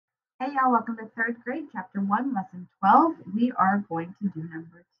Hey y'all, welcome to third grade, chapter 1, lesson 12. We are going to do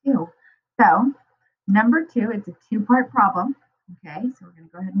number 2. So, number 2, it's a two-part problem. Okay, so we're going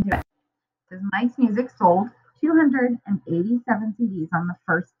to go ahead and do it. It says Mike's Music sold 287 CDs on the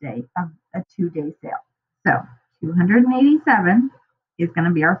first day of a 2-day sale. So, 287 is going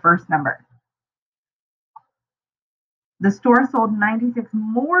to be our first number. The store sold 96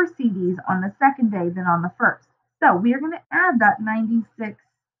 more CDs on the second day than on the first. So, we are going to add that 96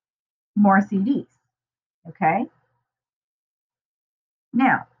 more CDs. Okay.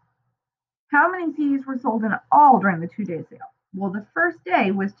 Now, how many CDs were sold in all during the 2-day sale? Well, the first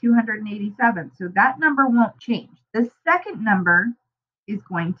day was 287, so that number won't change. The second number is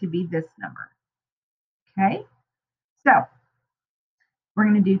going to be this number. Okay. So we're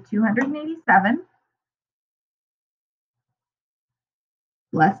going to do 287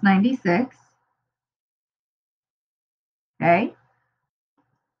 plus 96. Okay.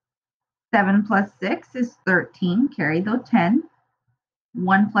 7 plus 6 is 13. Carry the 10.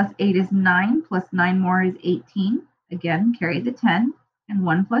 1 plus 8 is 9. Plus 9 more is 18. Again, carry the 10. And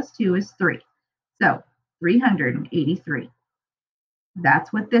 1 plus 2 is 3. So 383.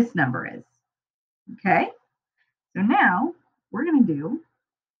 That's what this number is. Okay? So now we're going to do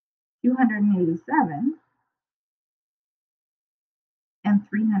 287 and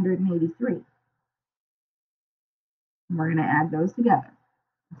 383. And we're going to add those together.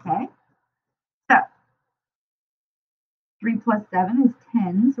 Okay? So 3 plus 7 is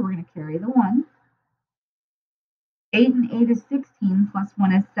 10, so we're going to carry the 1. 8 and 8 is 16, plus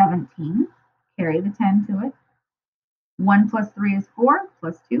 1 is 17. Carry the 10 to it. 1 plus 3 is 4,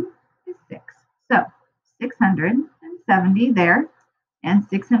 plus 2 is 6. So 670 there, and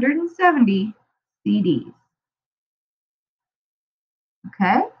 670 CDs.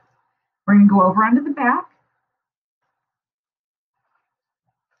 Okay? We're going to go over onto the back.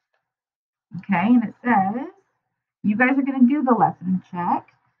 Okay, and it says, you guys are going to do the lesson check.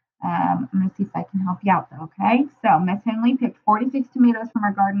 I'm going to see if I can help you out though, okay? So Miss Henley picked 46 tomatoes from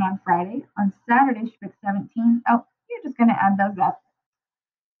her garden on Friday. On Saturday, she picked 17. Oh, you're just going to add those up.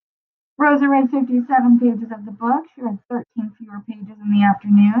 Rosa read 57 pages of the book. She read 13 fewer pages in the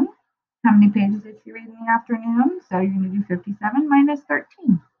afternoon. How many pages did she read in the afternoon? So you're going to do 57 minus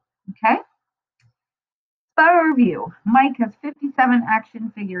 13, okay? Photo review. Mike has 57 action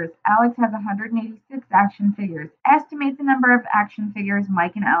figures. Alex has 186 action figures. Estimate the number of action figures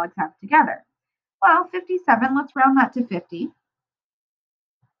Mike and Alex have together. Well, 57, let's round that to 50.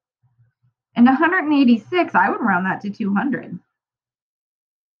 And 186, I would round that to 200.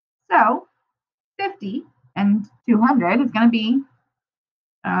 So 50 and 200 is going to be,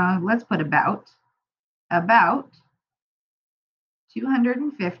 let's put about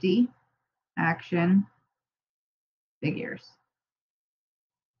 250 action figures.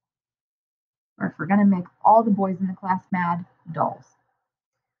 Or if we're going to make all the boys in the class mad, dolls.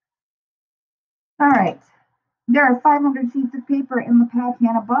 All right. There are 500 sheets of paper in the pack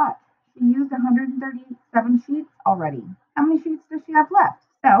Hannah bought. She used 137 sheets already. How many sheets does she have left?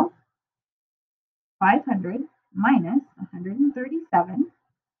 So 500 minus 137.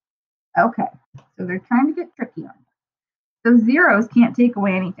 Okay, so they're trying to get tricky on you. Those zeros can't take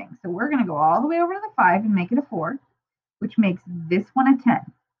away anything. So we're going to go all the way over to the 5 and make it a 4, which makes this one a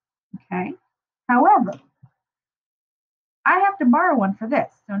 10. Okay. However, I have to borrow one for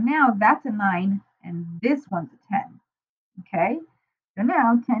this. So now that's a 9 and this one's a 10. Okay. So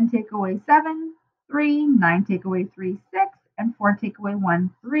now 10 take away 7, 3, 9 take away 3, 6, and 4 take away 1,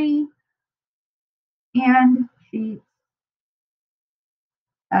 3. And sheets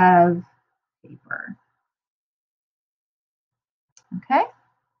of paper. Okay.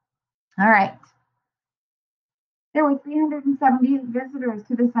 All right. There were 370 visitors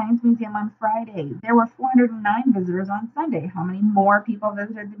to the Science Museum on Friday. There were 409 visitors on Sunday. How many more people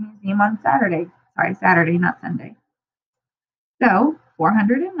visited the museum on Saturday? Sorry, Saturday, not Sunday. So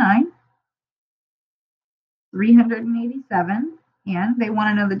 409, 387, and they want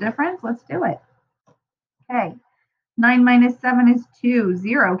to know the difference. Let's do it. Okay. 9 minus 7 is 2.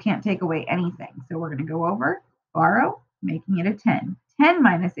 0 can't take away anything. So we're going to go over, borrow, making it a 10. 10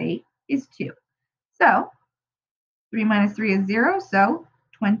 minus 8 is 2. So 3 minus 3 is 0, so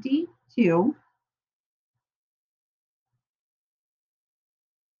 22.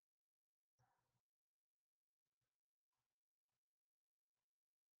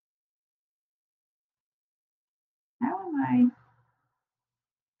 How am I?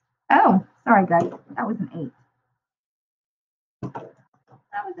 Oh, sorry guys, that was an 8.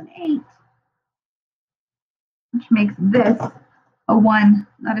 That was an 8. Which makes this a 1,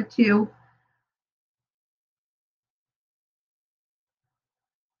 not a 2.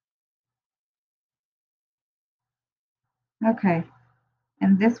 Okay.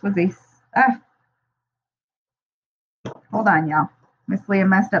 And this was hold on, y'all. Miss Leah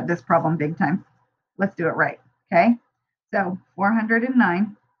messed up this problem big time. Let's do it right. Okay. So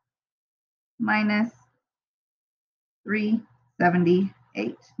 409 minus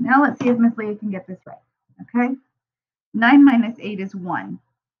 378. Now let's see if Miss Leah can get this right. Okay. 9 minus 8 is 1.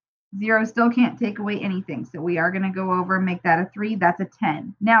 0 still can't take away anything. So we are going to go over and make that a 3. That's a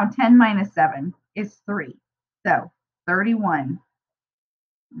 10. Now 10 minus 7 is 3. So 31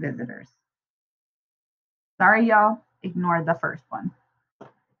 visitors. Sorry, y'all. Ignore the first one.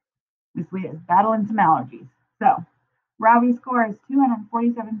 Miss Leah is battling some allergies. So Robbie scores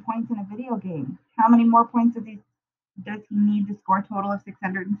 247 points in a video game. How many more points does he need to score a total of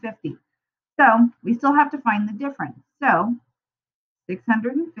 650? So we still have to find the difference. So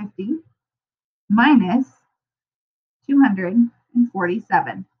 650 minus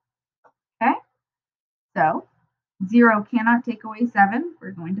 247. Okay? So 0 cannot take away 7.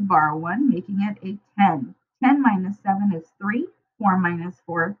 We're going to borrow 1, making it a 10. 10 minus 7 is 3. 4 minus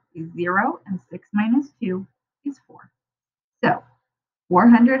 4 is 0. And 6 minus 2 is 4. So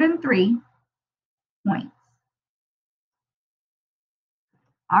 403 points.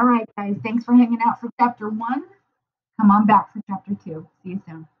 All right, guys. Thanks for hanging out for chapter 1. Come on back for chapter 2. See you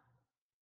soon.